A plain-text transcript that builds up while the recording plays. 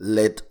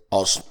Let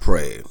us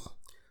pray.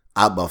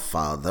 Abba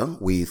Father,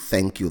 we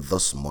thank you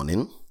this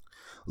morning.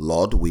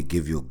 Lord, we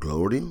give you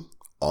glory,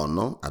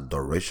 honor,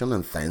 adoration,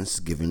 and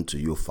thanksgiving to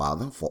you,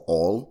 Father, for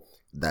all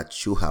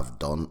that you have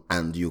done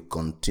and you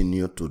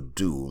continue to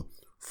do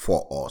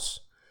for us.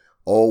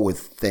 Oh, we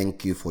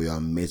thank you for your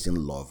amazing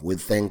love. We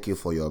thank you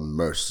for your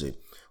mercy.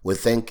 We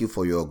thank you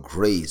for your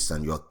grace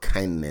and your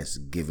kindness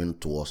given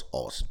towards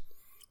us.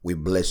 We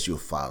bless you,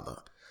 Father.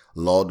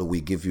 Lord,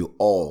 we give you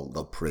all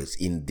the praise.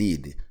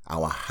 Indeed,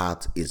 our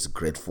heart is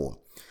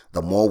grateful.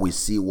 The more we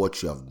see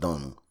what you have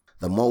done,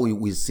 the more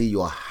we see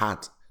your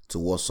heart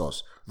towards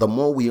us, the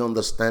more we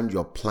understand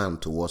your plan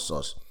towards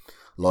us.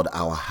 Lord,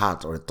 our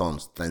heart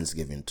returns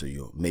thanksgiving to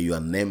you. May your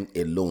name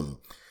alone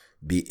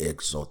be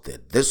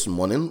exalted. This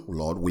morning,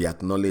 Lord, we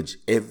acknowledge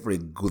every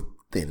good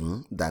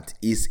thing that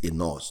is in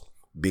us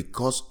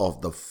because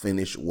of the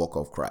finished work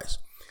of Christ.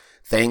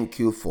 Thank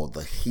you for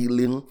the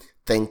healing.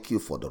 Thank you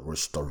for the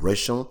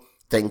restoration.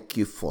 Thank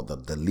you for the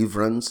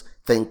deliverance.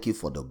 Thank you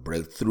for the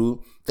breakthrough.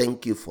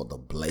 Thank you for the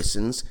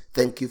blessings.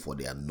 Thank you for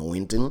the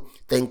anointing.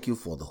 Thank you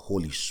for the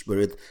Holy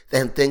Spirit.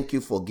 And thank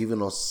you for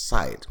giving us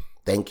sight.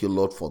 Thank you,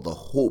 Lord, for the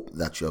hope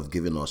that you have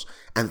given us.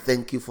 And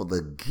thank you for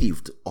the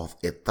gift of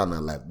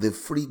eternal life, the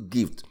free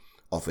gift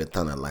of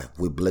eternal life.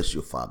 We bless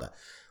you, Father.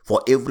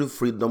 For every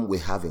freedom we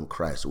have in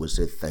Christ, we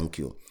say thank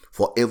you.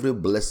 For every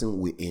blessing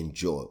we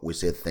enjoy, we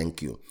say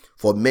thank you.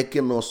 For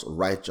making us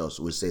righteous,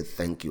 we say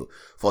thank you.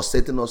 For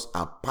setting us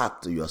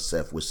apart to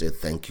yourself, we say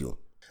thank you.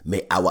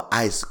 May our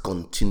eyes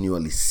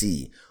continually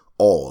see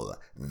all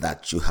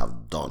that you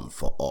have done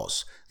for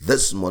us.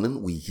 This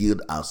morning, we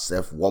yield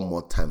ourselves one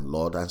more time,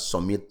 Lord, and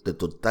submit the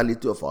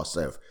totality of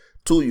ourselves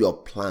to your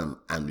plan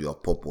and your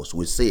purpose.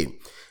 We say,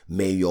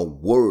 may your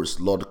words,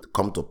 Lord,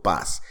 come to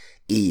pass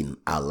in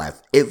our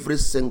life. Every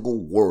single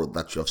word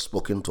that you have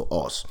spoken to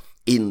us,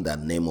 in the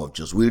name of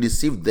Jesus, we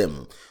receive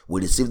them. We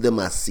receive them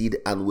as seed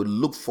and we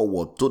look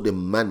forward to the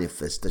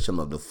manifestation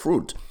of the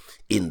fruit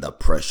in the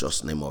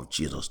precious name of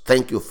Jesus.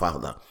 Thank you,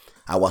 Father.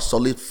 Our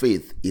solid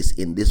faith is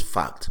in this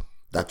fact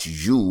that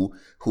you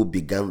who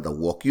began the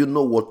work, you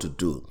know what to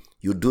do.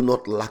 You do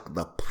not lack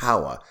the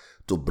power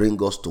to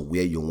bring us to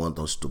where you want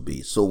us to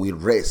be. So we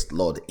rest,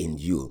 Lord, in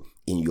you,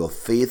 in your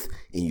faith,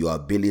 in your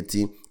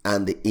ability,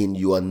 and in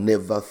your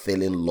never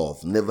failing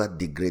love, never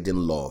degrading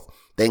love.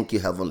 Thank you,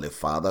 Heavenly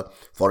Father,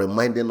 for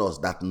reminding us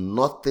that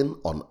nothing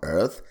on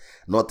earth,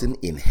 nothing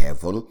in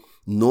heaven,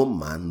 no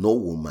man, no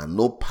woman,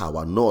 no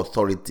power, no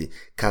authority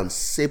can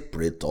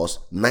separate us,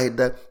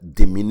 neither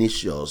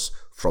diminish us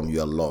from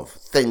your love.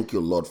 Thank you,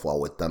 Lord, for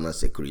our eternal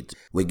security.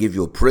 We give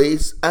you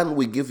praise and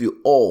we give you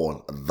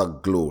all the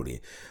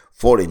glory.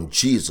 For in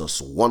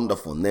Jesus'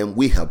 wonderful name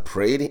we have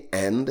prayed,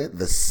 and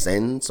the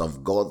saints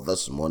of God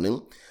this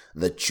morning,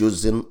 the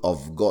chosen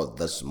of God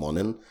this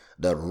morning,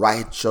 the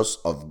righteous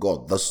of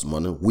God this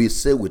morning, we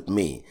say with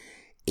me,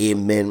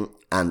 amen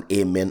and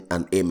amen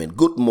and amen.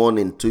 Good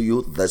morning to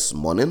you this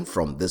morning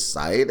from this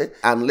side,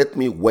 and let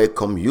me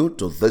welcome you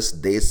to this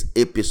day's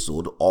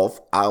episode of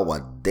our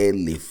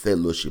daily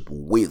fellowship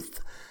with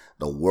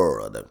the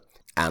Word.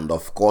 And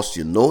of course,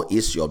 you know,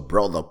 it's your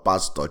brother,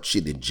 Pastor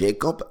Chidi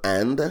Jacob,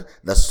 and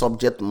the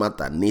subject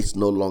matter needs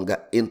no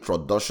longer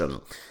introduction.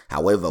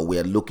 However, we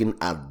are looking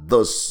at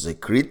the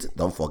secret.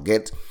 Don't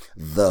forget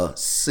the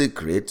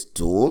secret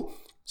to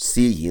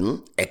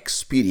seeing,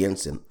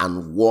 experiencing,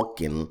 and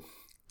walking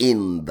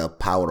in the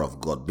power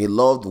of God.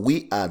 Beloved,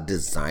 we are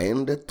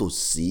designed to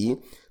see,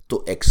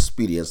 to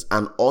experience,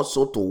 and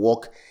also to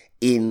walk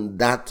in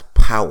that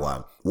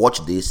power.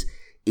 Watch this.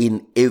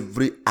 In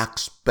every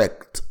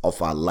aspect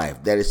of our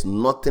life, there is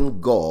nothing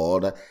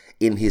God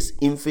in his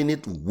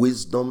infinite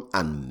wisdom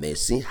and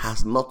mercy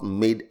has not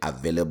made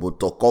available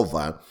to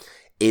cover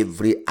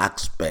every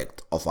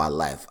aspect of our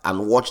life.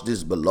 And watch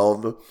this,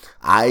 beloved.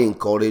 I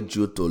encourage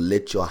you to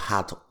let your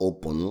heart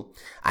open.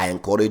 I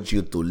encourage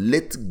you to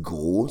let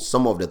go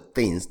some of the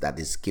things that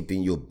is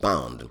keeping you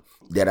bound.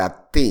 There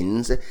are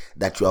things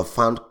that you have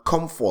found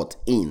comfort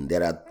in.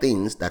 There are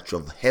things that you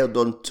have held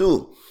on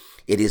to.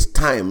 It is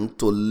time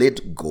to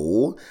let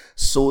go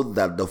so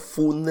that the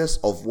fullness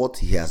of what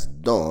he has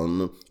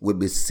done will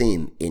be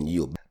seen in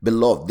you.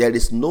 Beloved, there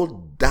is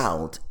no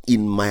doubt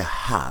in my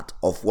heart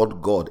of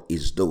what God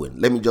is doing.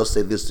 Let me just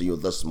say this to you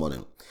this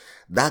morning.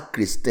 That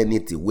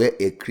Christianity where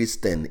a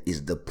Christian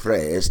is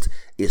depressed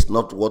is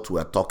not what we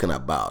are talking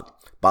about.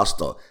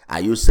 Pastor,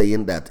 are you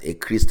saying that a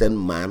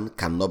Christian man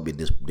cannot be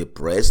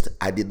depressed?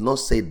 I did not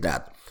say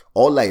that.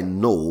 All I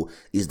know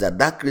is that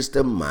that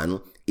Christian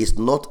man is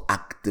not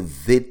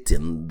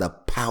activating the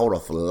power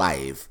of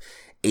life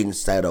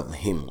inside of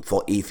him.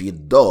 For if he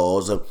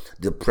does,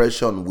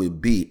 depression will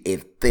be a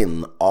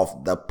thing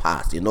of the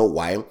past. You know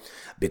why?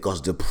 Because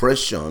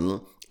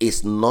depression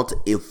is not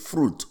a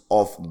fruit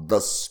of the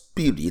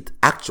spirit.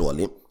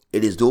 Actually,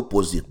 it is the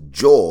opposite.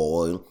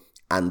 Joy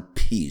and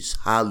peace.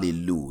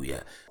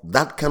 Hallelujah.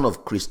 That kind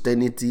of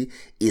Christianity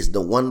is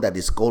the one that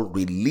is called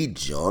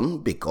religion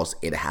because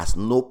it has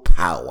no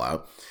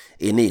power.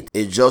 in it.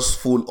 It's just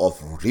full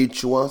of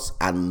rituals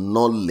and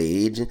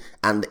knowledge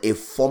and a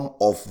form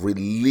of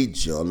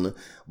religion,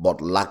 but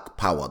lack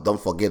power.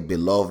 Don't forget,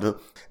 beloved,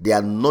 the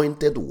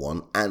anointed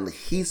one and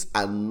his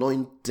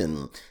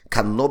anointing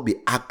cannot be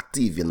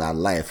active in our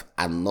life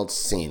and not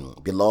sin.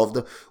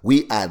 Beloved,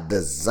 we are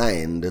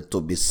designed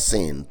to be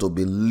seen, to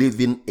be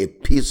living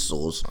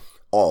epistles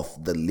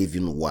of the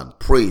living one.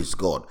 Praise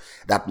God.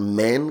 That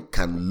men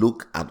can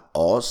look at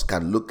us,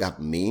 can look at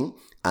me,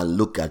 and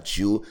look at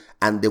you,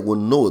 and they will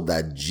know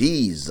that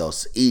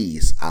Jesus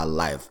is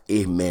alive.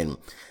 Amen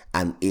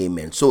and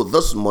amen. So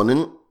this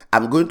morning,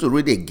 I'm going to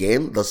read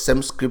again the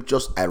same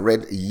scriptures I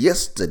read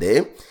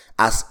yesterday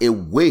as a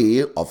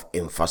way of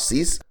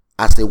emphasis,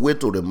 as a way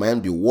to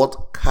remind you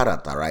what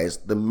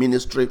characterized the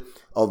ministry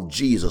of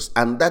Jesus.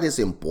 And that is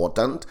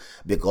important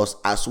because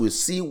as we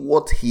see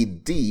what he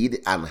did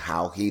and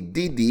how he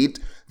did it,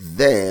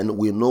 then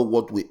we know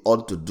what we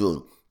ought to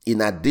do. In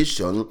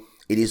addition,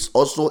 it is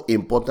also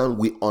important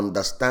we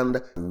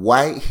understand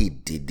why he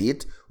did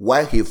it,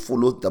 why he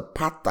followed the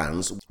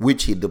patterns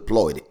which he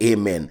deployed.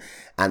 Amen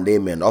and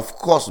amen. Of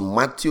course,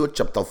 Matthew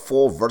chapter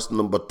 4, verse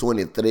number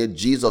 23,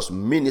 Jesus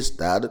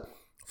ministered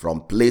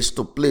from place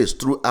to place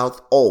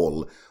throughout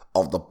all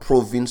of the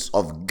province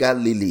of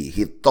Galilee.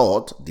 He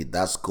taught,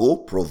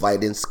 didasco,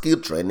 providing skill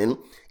training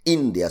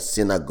in their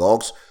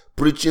synagogues,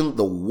 preaching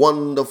the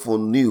wonderful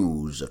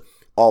news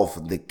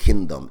of the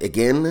kingdom.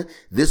 Again,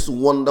 this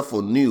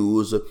wonderful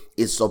news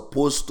is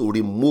supposed to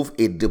remove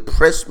a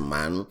depressed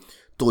man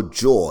to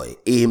joy.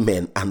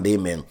 Amen and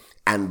amen.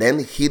 And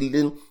then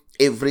healing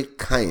every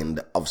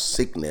kind of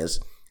sickness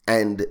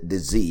and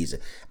disease.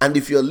 And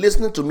if you're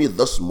listening to me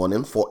this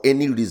morning for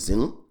any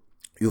reason,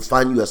 you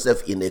find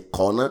yourself in a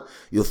corner,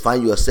 you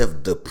find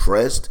yourself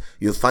depressed,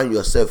 you find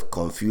yourself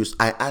confused,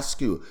 I ask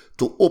you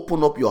to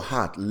open up your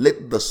heart.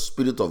 Let the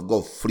Spirit of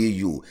God free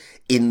you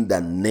in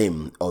the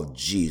name of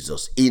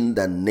Jesus. In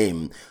the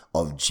name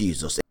of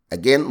Jesus.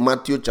 Again,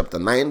 Matthew chapter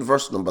 9,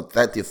 verse number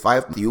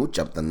 35. Matthew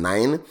chapter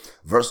 9,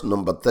 verse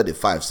number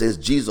 35 says,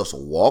 Jesus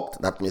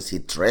walked, that means he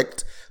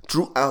trekked,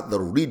 throughout the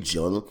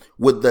region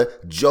with the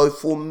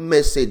joyful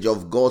message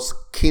of God's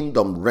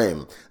kingdom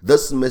realm.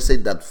 This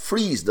message that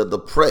frees the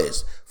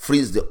depressed,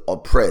 frees the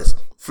oppressed,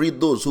 free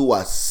those who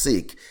are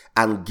sick,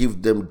 and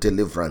give them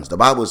deliverance. The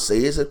Bible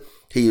says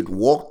he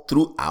walked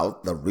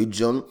throughout the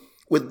region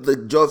with the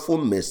joyful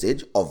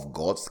message of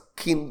God's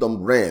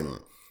kingdom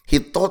realm. He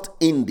taught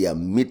in their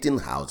meeting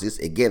houses.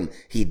 Again,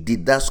 he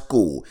did that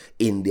school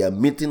in their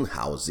meeting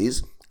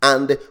houses.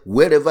 And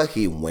wherever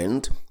he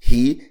went,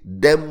 he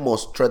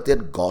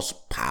demonstrated God's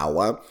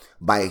power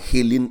by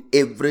healing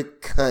every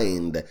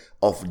kind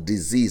of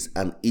disease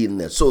and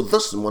illness. So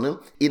this morning,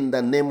 in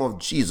the name of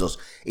Jesus,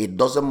 it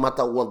doesn't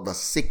matter what the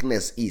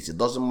sickness is. It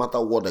doesn't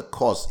matter what the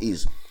cause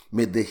is.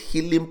 May the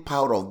healing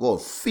power of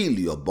God fill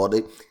your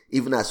body,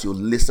 even as you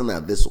listen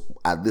at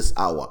this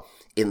hour.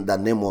 In the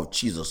name of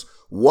Jesus,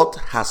 what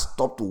has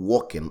stopped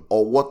working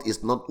or what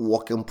is not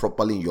working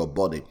properly in your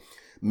body,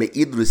 may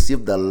it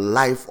receive the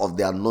life of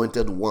the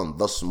anointed one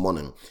this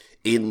morning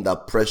in the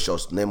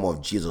precious name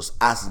of Jesus.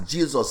 As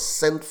Jesus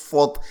sent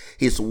forth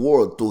his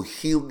word to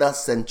heal that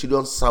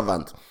centurion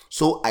servant,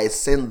 so I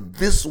send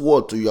this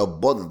word to your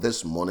body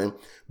this morning.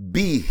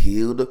 Be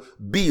healed,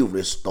 be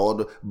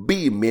restored,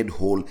 be made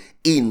whole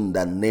in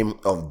the name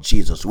of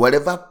Jesus.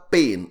 Wherever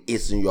pain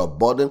is in your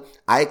body,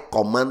 I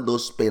command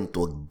those pain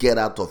to get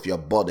out of your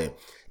body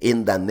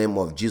in the name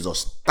of Jesus.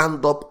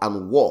 Stand up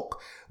and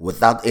walk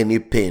without any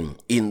pain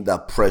in the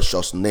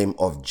precious name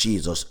of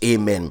Jesus.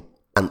 Amen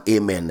and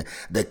amen.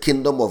 The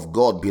kingdom of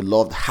God,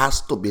 beloved,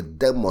 has to be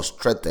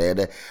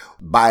demonstrated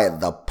by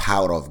the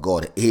power of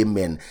God.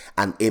 Amen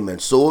and amen.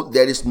 So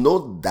there is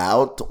no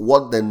doubt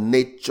what the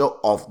nature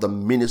of the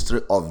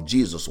ministry of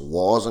Jesus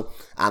was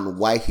and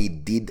why he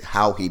did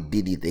how he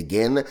did it.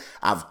 Again,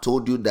 I've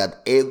told you that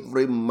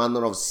every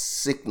manner of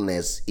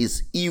sickness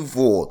is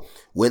evil,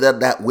 whether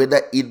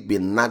it be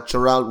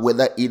natural,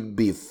 whether it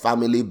be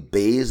family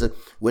based,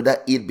 whether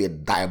it be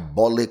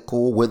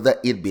diabolical, whether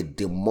it be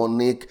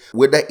demonic,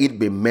 whether it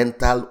be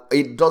mental.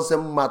 It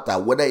doesn't matter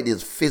whether it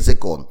is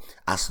physical,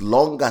 as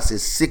long as a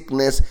sickness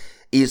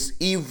is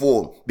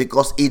evil,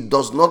 because it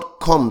does not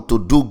come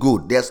to do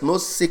good. There's no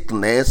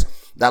sickness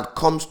that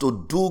comes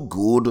to do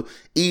good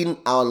in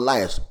our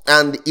lives,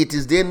 and it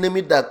is the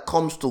enemy that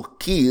comes to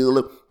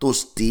kill, to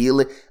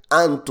steal,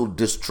 and to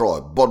destroy.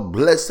 But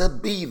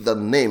blessed be the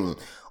name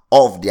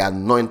of the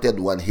anointed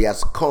one. He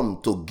has come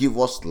to give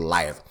us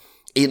life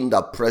in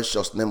the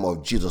precious name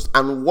of Jesus.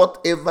 And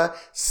whatever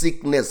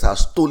sickness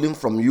has stolen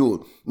from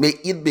you, may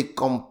it be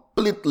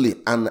completely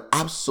and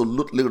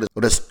absolutely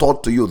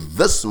restored to you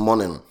this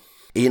morning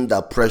in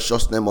the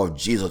precious name of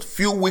Jesus.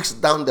 Few weeks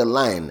down the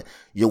line,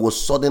 you will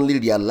suddenly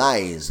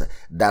realize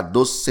that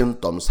those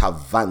symptoms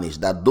have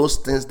vanished, that those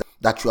things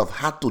that you have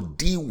had to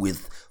deal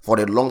with for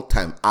a long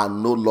time are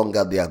no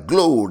longer there.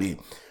 Glory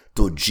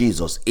to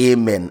Jesus.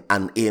 Amen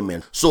and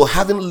amen. So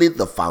having laid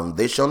the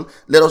foundation,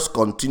 let us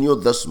continue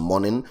this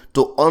morning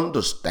to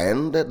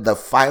understand the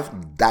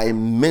 5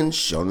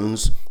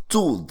 dimensions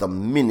to the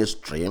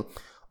ministry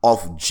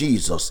of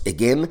Jesus.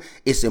 Again,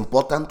 it's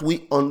important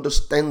we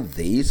understand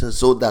this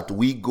so that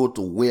we go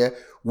to where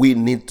we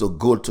need to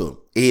go to.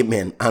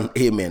 Amen and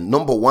amen.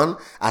 Number one,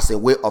 as a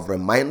way of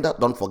reminder,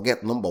 don't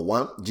forget, number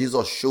one,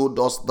 Jesus showed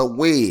us the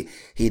way.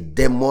 He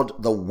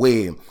demoed the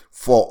way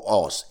for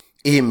us.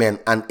 Amen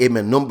and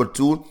amen. Number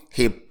two,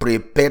 he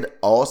prepared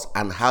us.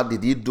 And how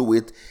did he do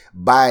it?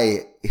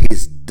 By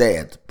his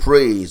death.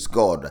 Praise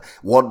God.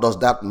 What does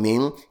that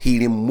mean? He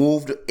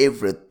removed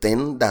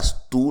everything that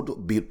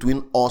stood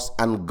between us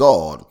and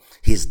God.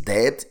 His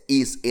death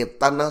is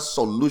eternal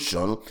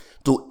solution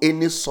to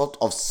any sort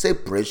of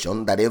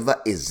separation that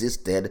ever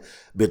existed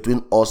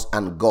between us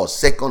and God.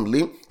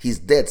 Secondly, his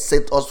death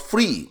set us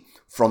free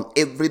from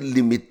every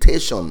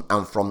limitation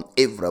and from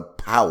every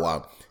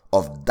power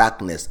of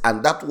darkness.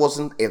 And that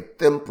wasn't a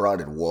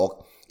temporary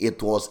work.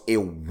 It was a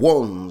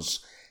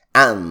once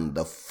and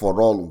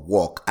for all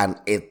work, an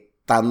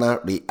eternal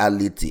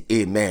reality.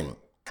 Amen.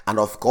 And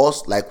of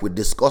course, like we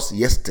discussed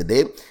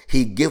yesterday,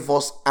 he gave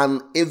us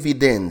an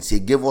evidence. He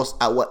gave us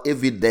our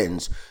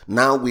evidence.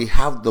 Now we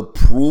have the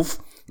proof.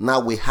 Now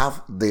we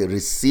have the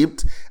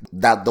receipt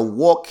that the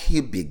work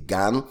he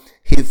began,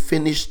 he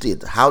finished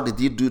it. How did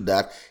he do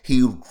that?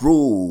 He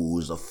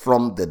rose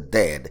from the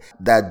dead.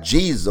 That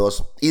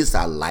Jesus is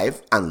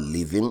alive and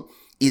living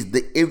is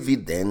the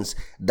evidence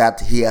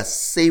that he has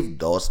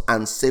saved us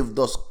and saved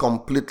us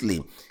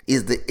completely.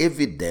 Is the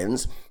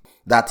evidence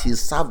that he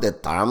served the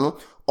term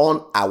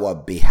on our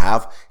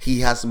behalf.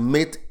 He has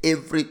met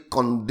every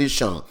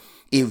condition.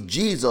 If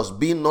Jesus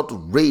be not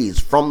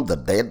raised from the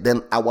dead,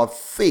 then our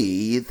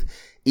faith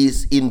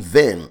is in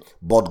vain.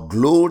 But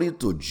glory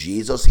to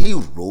Jesus, he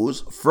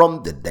rose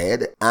from the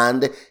dead,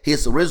 and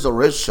his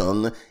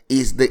resurrection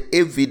is the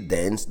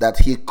evidence that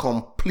he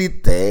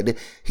completed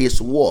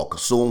his work.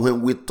 So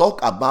when we talk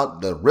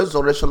about the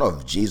resurrection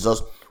of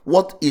Jesus,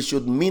 what it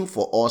should mean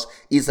for us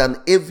is an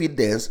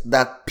evidence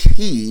that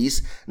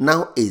peace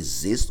now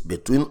exists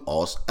between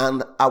us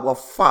and our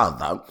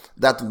Father,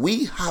 that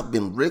we have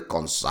been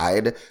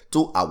reconciled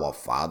to our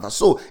Father.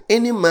 So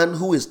any man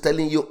who is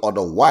telling you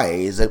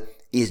otherwise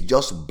is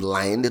just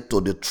blind to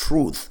the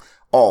truth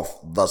of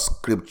the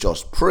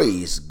scriptures.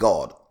 Praise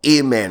God.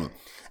 Amen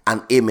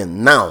and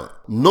amen. Now,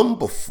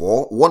 number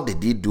 4, what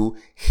did he do?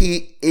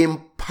 He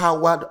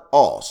empowered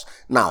us.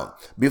 Now,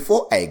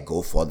 before I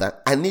go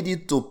further, I need you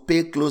to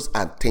pay close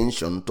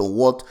attention to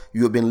what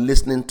you've been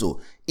listening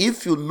to.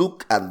 If you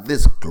look at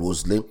this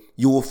closely,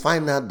 you will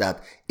find out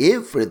that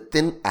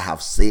everything I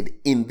have said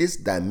in these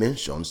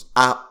dimensions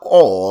are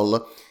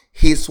all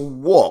his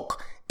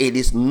work. It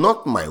is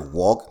not my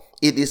work.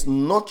 It is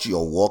not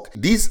your work.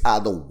 These are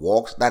the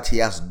works that he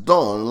has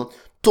done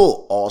to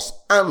us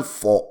and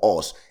for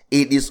us.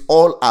 It is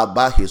all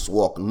about his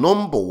work.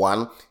 Number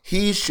 1,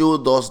 he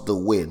showed us the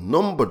way.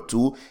 Number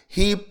 2,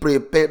 he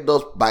prepared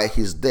us by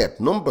his death.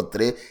 Number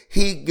 3,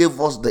 he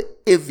gave us the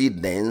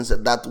evidence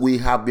that we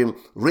have been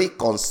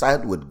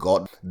reconciled with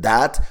God,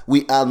 that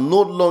we are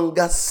no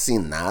longer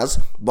sinners,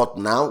 but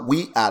now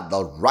we are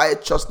the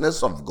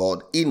righteousness of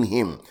God in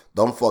him.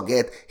 Don't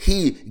forget,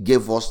 he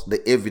gave us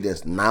the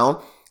evidence.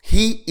 Now,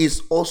 he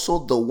is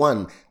also the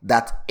one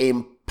that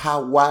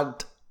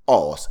empowered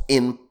us.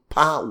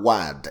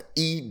 Empowered.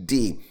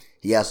 E-D.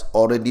 He has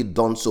already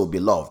done so,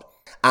 beloved.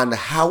 And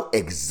how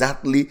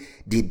exactly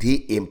did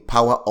he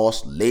empower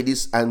us?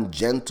 Ladies and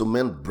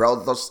gentlemen,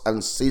 brothers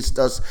and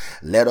sisters,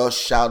 let us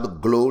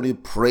shout glory,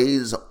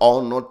 praise,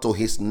 honor to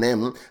his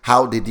name.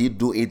 How did he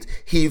do it?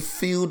 He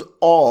filled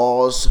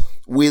us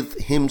with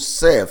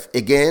himself.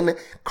 Again,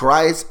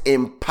 Christ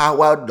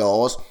empowered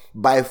us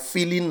by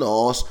filling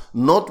us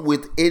not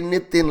with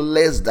anything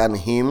less than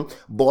him,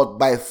 but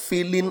by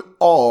filling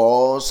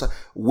us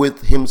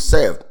with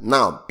himself.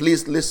 Now,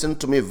 please listen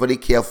to me very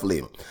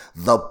carefully.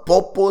 The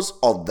purpose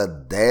of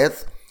the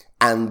death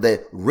and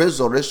the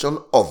resurrection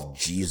of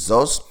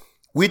Jesus,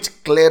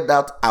 which cleared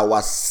out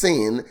our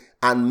sin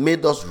and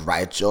made us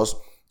righteous,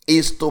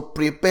 is to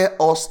prepare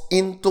us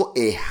into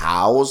a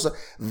house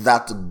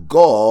that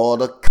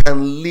God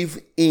can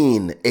live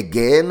in.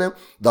 Again,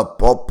 the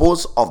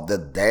purpose of the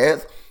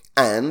death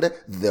and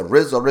the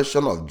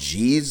resurrection of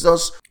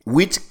Jesus,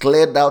 which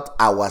cleared out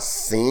our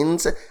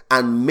sins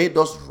and made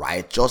us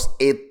righteous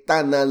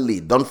eternally.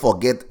 Don't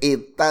forget,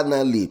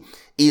 eternally,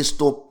 is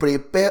to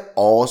prepare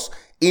us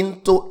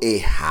into a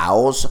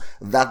house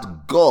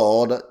that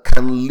God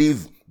can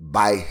live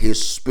by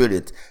his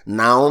Spirit.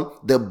 Now,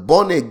 the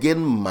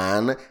born-again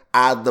man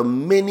are the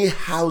many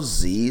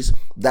houses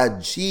that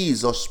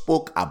Jesus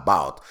spoke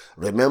about.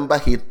 Remember,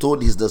 he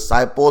told his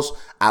disciples,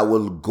 I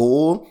will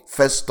go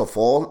first of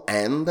all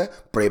and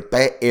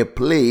prepare a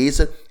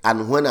place,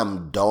 and when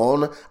I'm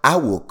done, I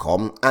will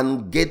come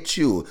and get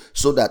you,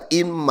 so that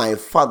in my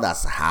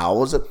Father's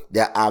house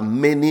there are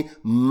many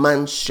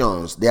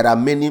mansions, there are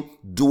many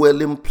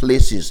dwelling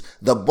places.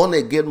 The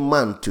born-again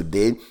man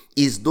today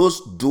is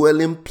those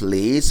dwelling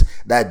place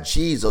that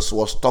Jesus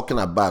was talking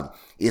about.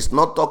 It's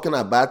not talking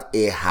about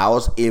a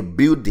house, a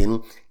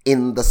building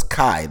in the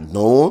sky.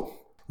 No.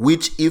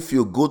 which if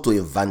you go to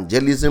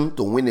evangelism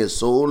to win a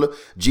soul,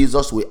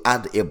 Jesus will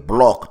add a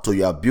block to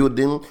your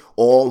building.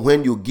 Or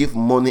when you give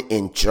money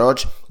in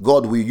church,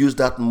 God will use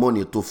that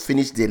money to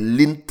finish the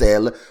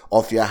lintel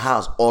of your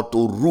house or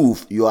to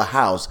roof your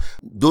house.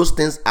 Those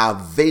things are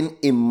vain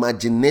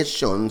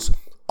imaginations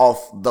of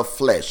the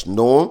flesh.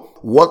 No,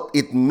 what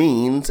it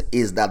means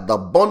is that the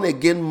born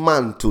again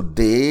man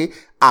today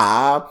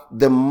are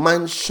the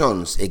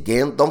mansions.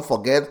 Again, don't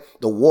forget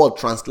the word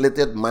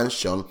translated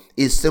mansion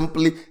is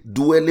simply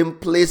dwelling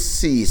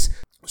places.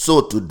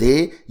 So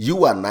today,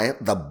 you and I,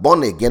 the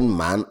born again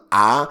man,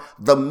 are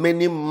the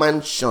many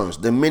mansions,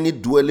 the many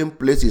dwelling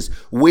places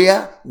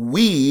where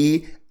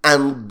we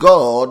and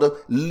God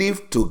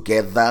live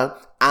together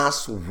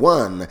as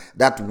one,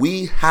 that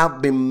we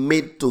have been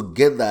made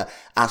together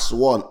as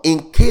one.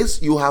 In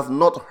case you have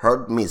not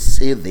heard me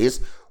say this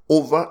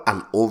over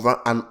and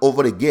over and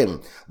over again,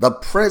 the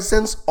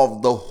presence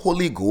of the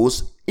Holy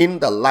Ghost in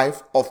the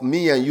life of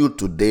me and you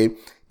today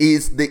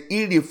is the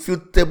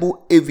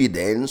irrefutable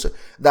evidence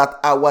that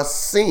our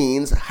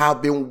sins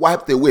have been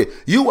wiped away.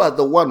 You are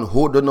the one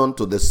holding on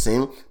to the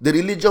sin. The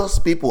religious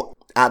people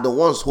are the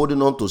ones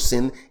holding on to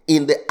sin.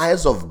 In the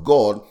eyes of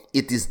God,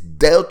 it is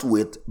dealt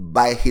with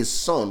by his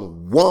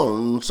Son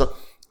once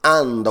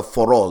and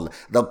for all.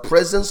 The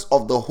presence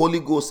of the Holy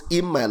Ghost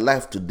in my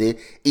life today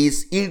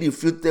is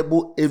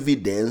irrefutable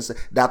evidence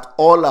that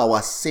all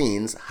our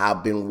sins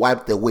have been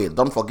wiped away.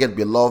 Don't forget,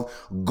 beloved,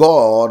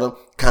 God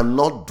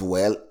cannot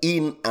dwell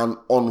in an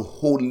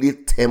unholy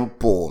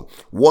temple.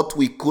 What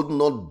we could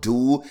not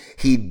do,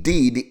 he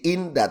did,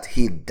 in that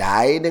he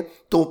died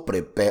to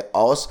prepare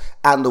us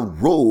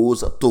and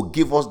rose to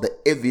give us the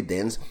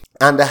evidence.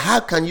 And how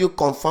can you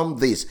confirm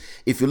this?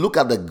 If you look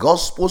at the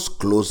Gospels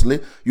closely,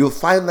 you'll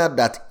find out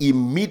that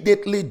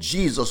immediately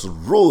Jesus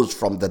rose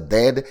from the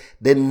dead,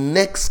 the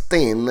next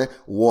thing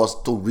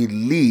was to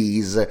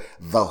release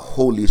the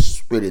Holy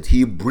Spirit.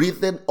 He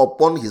breathed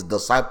upon his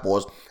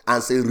disciples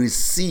and said,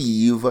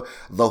 receive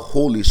the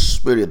Holy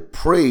Spirit.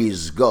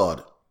 Praise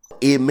God.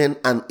 Amen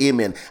and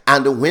amen.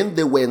 And when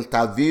they were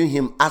interviewing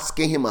him,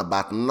 asking him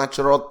about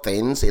natural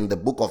things in the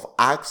book of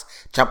Acts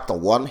chapter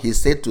 1, he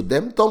said to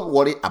them, don't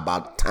worry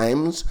about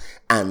times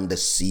and the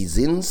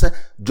seasons.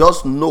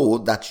 Just know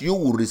that you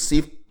will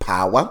receive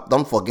power.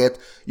 Don't forget,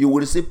 you will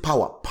receive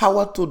power.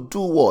 Power to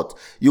do what?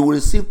 You will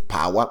receive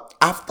power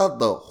after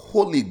the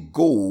Holy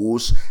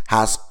Ghost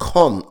has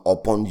come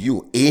upon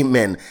you.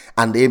 Amen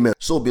and amen.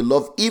 So,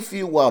 beloved, if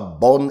you are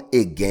born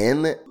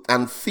again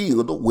and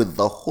filled with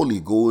the Holy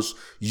Ghost,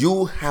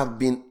 you have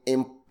been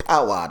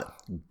empowered.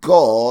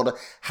 God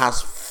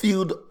has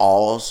filled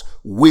us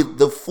with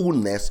the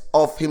fullness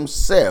of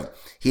himself.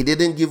 He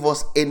didn't give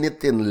us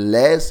anything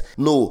less.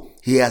 No,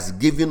 he has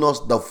given us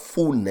the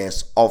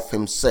fullness of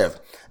himself.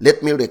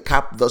 Let me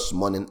recap this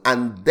morning,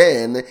 and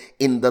then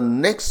in the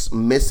next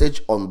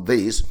message on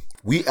this,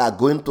 we are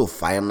going to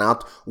find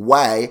out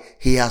why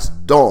he has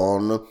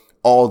done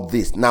all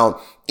this. Now,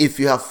 if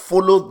you have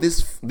followed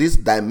this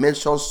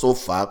dimension so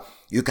far,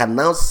 you can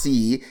now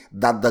see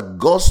that the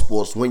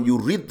Gospels, when you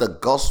read the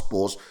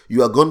Gospels,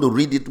 you are going to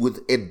read it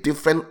with a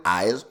different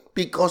eyes,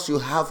 because you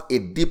have a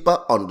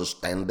deeper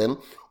understanding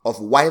of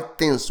why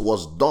things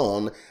was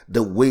done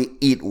the way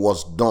it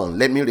was done.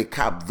 Let me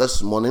recap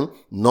this morning.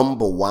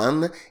 Number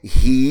one,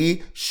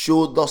 he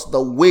showed us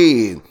the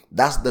way.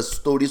 That's the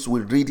stories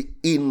we read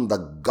in the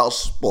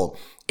gospel.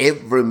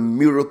 Every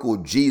miracle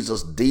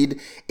Jesus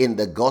did in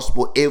the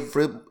gospel,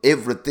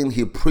 everything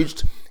he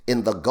preached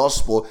in the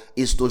gospel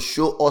is to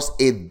show us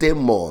a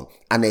demo,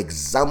 an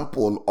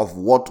example of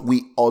what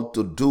we ought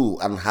to do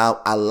and how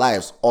our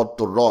lives ought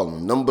to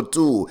run. Number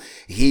two,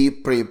 he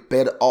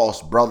prepared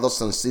us,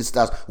 brothers and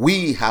sisters.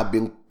 We have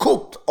been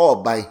cooked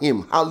up by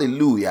him.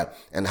 Hallelujah.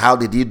 And how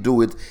did he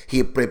do it?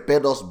 He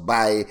prepared us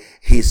by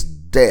his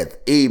death.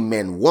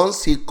 Amen.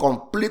 Once he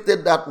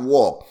completed that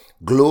work,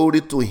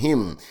 glory to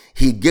him,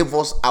 he gave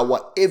us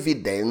our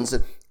evidence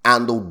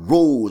and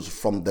rose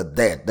from the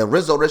dead. The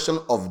resurrection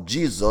of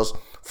Jesus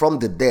from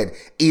the dead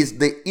is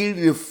the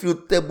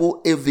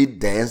irrefutable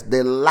evidence,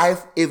 the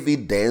life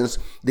evidence,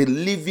 the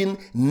living,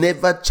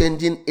 never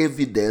changing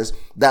evidence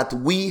that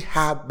we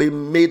have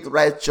been made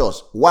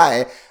righteous.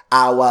 Why?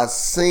 Our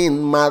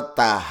sin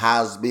matter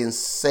has been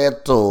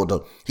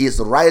settled. His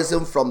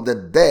rising from the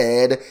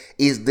dead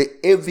is the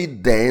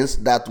evidence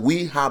that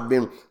we have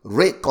been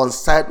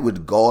reconciled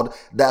with God,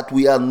 that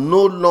we are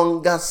no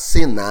longer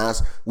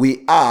sinners.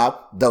 We are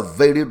the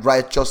very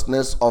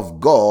righteousness of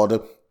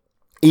God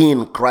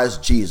in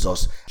Christ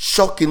Jesus.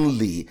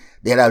 Shockingly,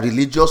 there are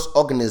religious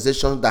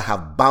organizations that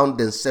have bound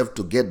themselves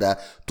together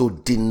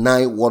to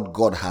deny what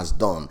God has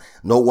done.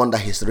 No wonder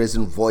he's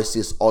raising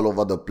voices all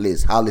over the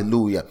place.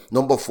 Hallelujah.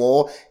 Number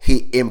four,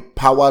 he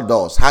empowered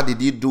us. How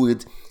did he do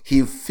it?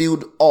 He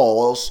filled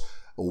us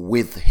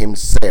with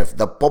himself.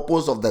 The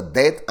purpose of the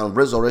death and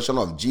resurrection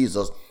of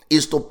Jesus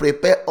is to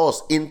prepare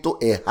us into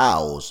a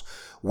house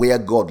where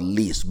God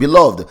lives.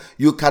 Beloved,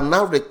 you can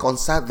now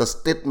reconcile the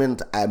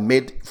statement I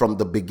made from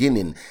the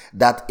beginning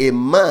that a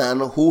man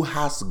who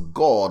has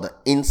God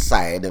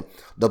inside,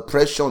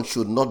 depression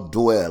should not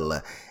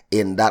dwell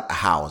in that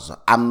house.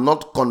 I'm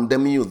not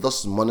condemning you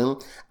this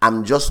morning.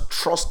 I'm just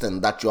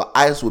trusting that your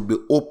eyes will be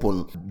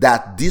open,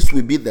 that this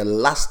will be the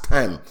last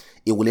time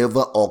it will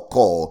ever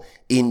occur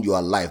in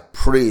your life.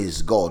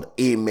 Praise God.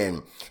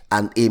 Amen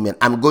and amen.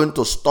 I'm going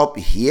to stop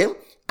here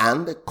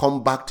and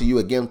come back to you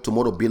again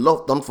tomorrow.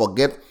 Beloved, don't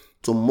forget,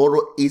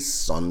 tomorrow is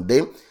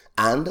Sunday,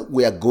 and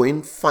we are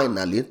going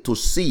finally to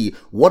see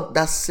what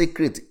that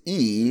secret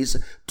is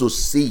to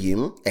see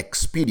Him,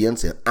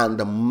 experiencing and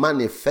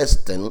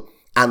manifesting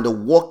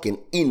and walking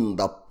in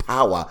the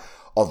power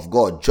of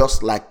God,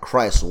 just like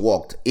Christ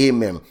walked.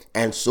 Amen.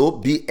 And so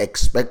be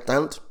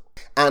expectant.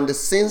 And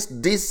since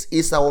this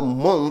is our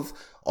month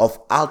of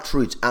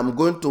outreach, I'm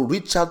going to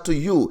reach out to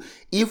you.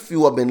 If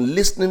you have been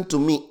listening to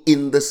me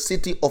in the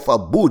city of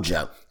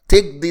Abuja,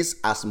 take this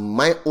as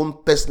my own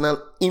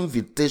personal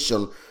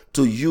invitation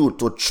to you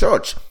to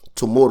church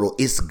tomorrow.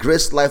 It's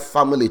Grace Life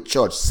Family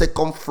Church,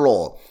 2nd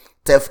floor,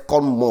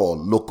 Tefcon Mall,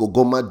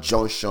 Lokogoma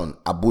Junction,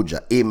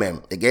 Abuja.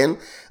 Amen. Again,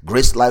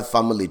 Grace Life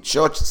Family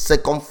Church,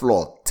 2nd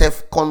floor,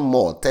 Tefcon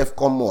Mall,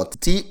 Tefcon,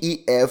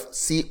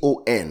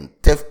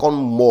 Tefcon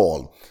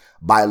Mall,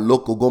 by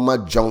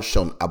Lokogoma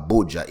Junction,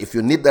 Abuja. If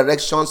you need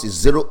directions,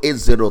 it's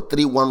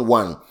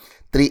 080-311-38031,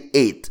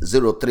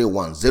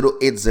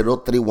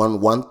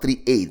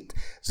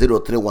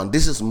 080-311-38031.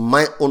 This is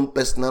my own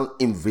personal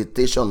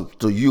invitation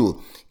to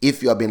you.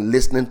 If you have been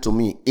listening to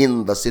me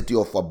in the city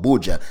of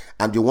Abuja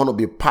and you want to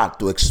be part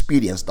to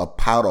experience the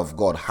power of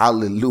God,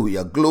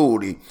 hallelujah,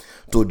 glory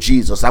to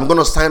Jesus. I'm going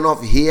to sign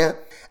off here,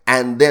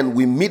 and then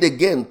we meet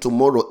again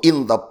tomorrow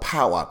in the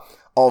power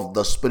of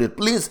the Spirit.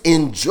 Please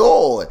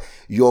enjoy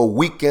your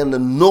weekend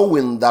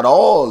knowing that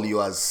all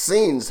your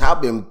sins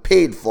have been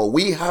paid for.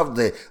 We have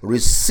the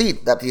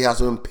receipt that He has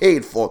been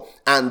paid for,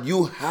 and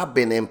you have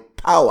been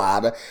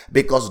empowered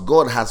because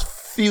God has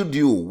filled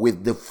you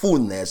with the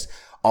fullness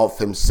of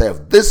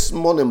Himself. This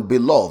morning,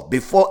 beloved,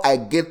 before I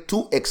get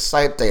too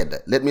excited,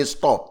 let me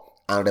stop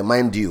and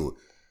remind you,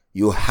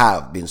 you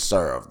have been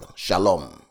served. Shalom.